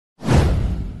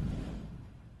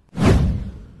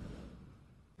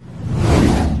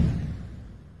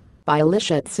by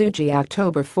Alysha Tsuji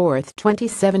October 4,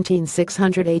 2017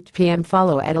 6:08 p.m.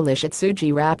 Follow at Alysha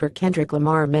Tsuji. Rapper Kendrick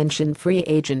Lamar mentioned free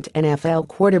agent NFL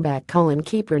quarterback Colin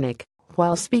Kaepernick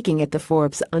while speaking at the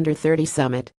Forbes Under 30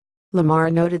 Summit. Lamar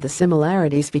noted the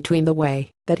similarities between the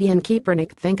way that he and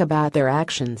Kaepernick think about their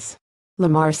actions.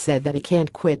 Lamar said that he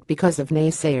can't quit because of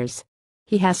naysayers.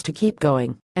 He has to keep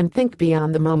going and think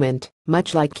beyond the moment,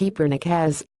 much like Kaepernick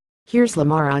has. Here's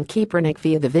Lamar on Kaepernick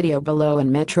via the video below.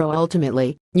 And Metro,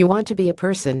 ultimately, you want to be a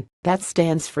person that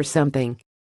stands for something.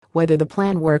 Whether the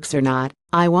plan works or not,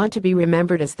 I want to be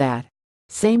remembered as that.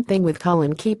 Same thing with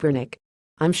Colin Kaepernick.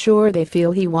 I'm sure they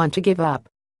feel he want to give up.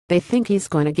 They think he's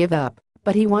going to give up,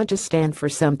 but he want to stand for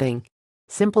something.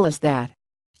 Simple as that.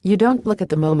 You don't look at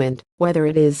the moment, whether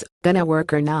it is gonna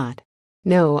work or not.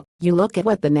 No, you look at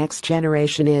what the next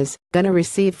generation is gonna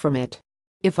receive from it.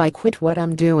 If I quit what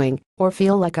I'm doing, or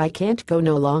feel like I can't go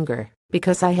no longer,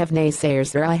 because I have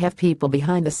naysayers or I have people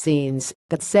behind the scenes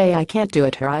that say I can't do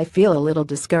it or I feel a little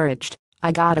discouraged,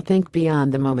 I gotta think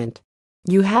beyond the moment.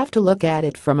 You have to look at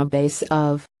it from a base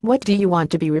of, what do you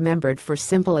want to be remembered for?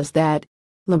 Simple as that.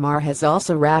 Lamar has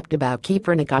also rapped about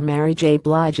Kaepernick on Mary J.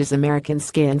 Blige's American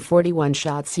Skin. 41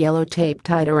 shots, yellow tape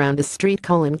tied around a street.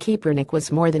 Colin Kaepernick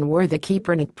was more than worth.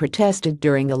 Kaepernick protested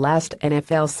during the last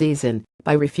NFL season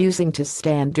by refusing to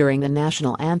stand during the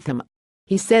national anthem.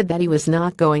 He said that he was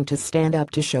not going to stand up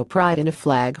to show pride in a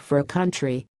flag for a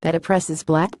country that oppresses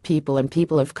black people and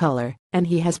people of color, and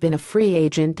he has been a free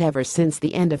agent ever since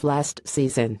the end of last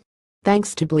season.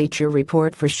 Thanks to Bleacher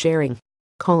Report for sharing.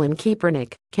 Colin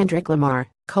Kaepernick, Kendrick Lamar,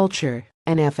 Culture,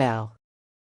 NFL.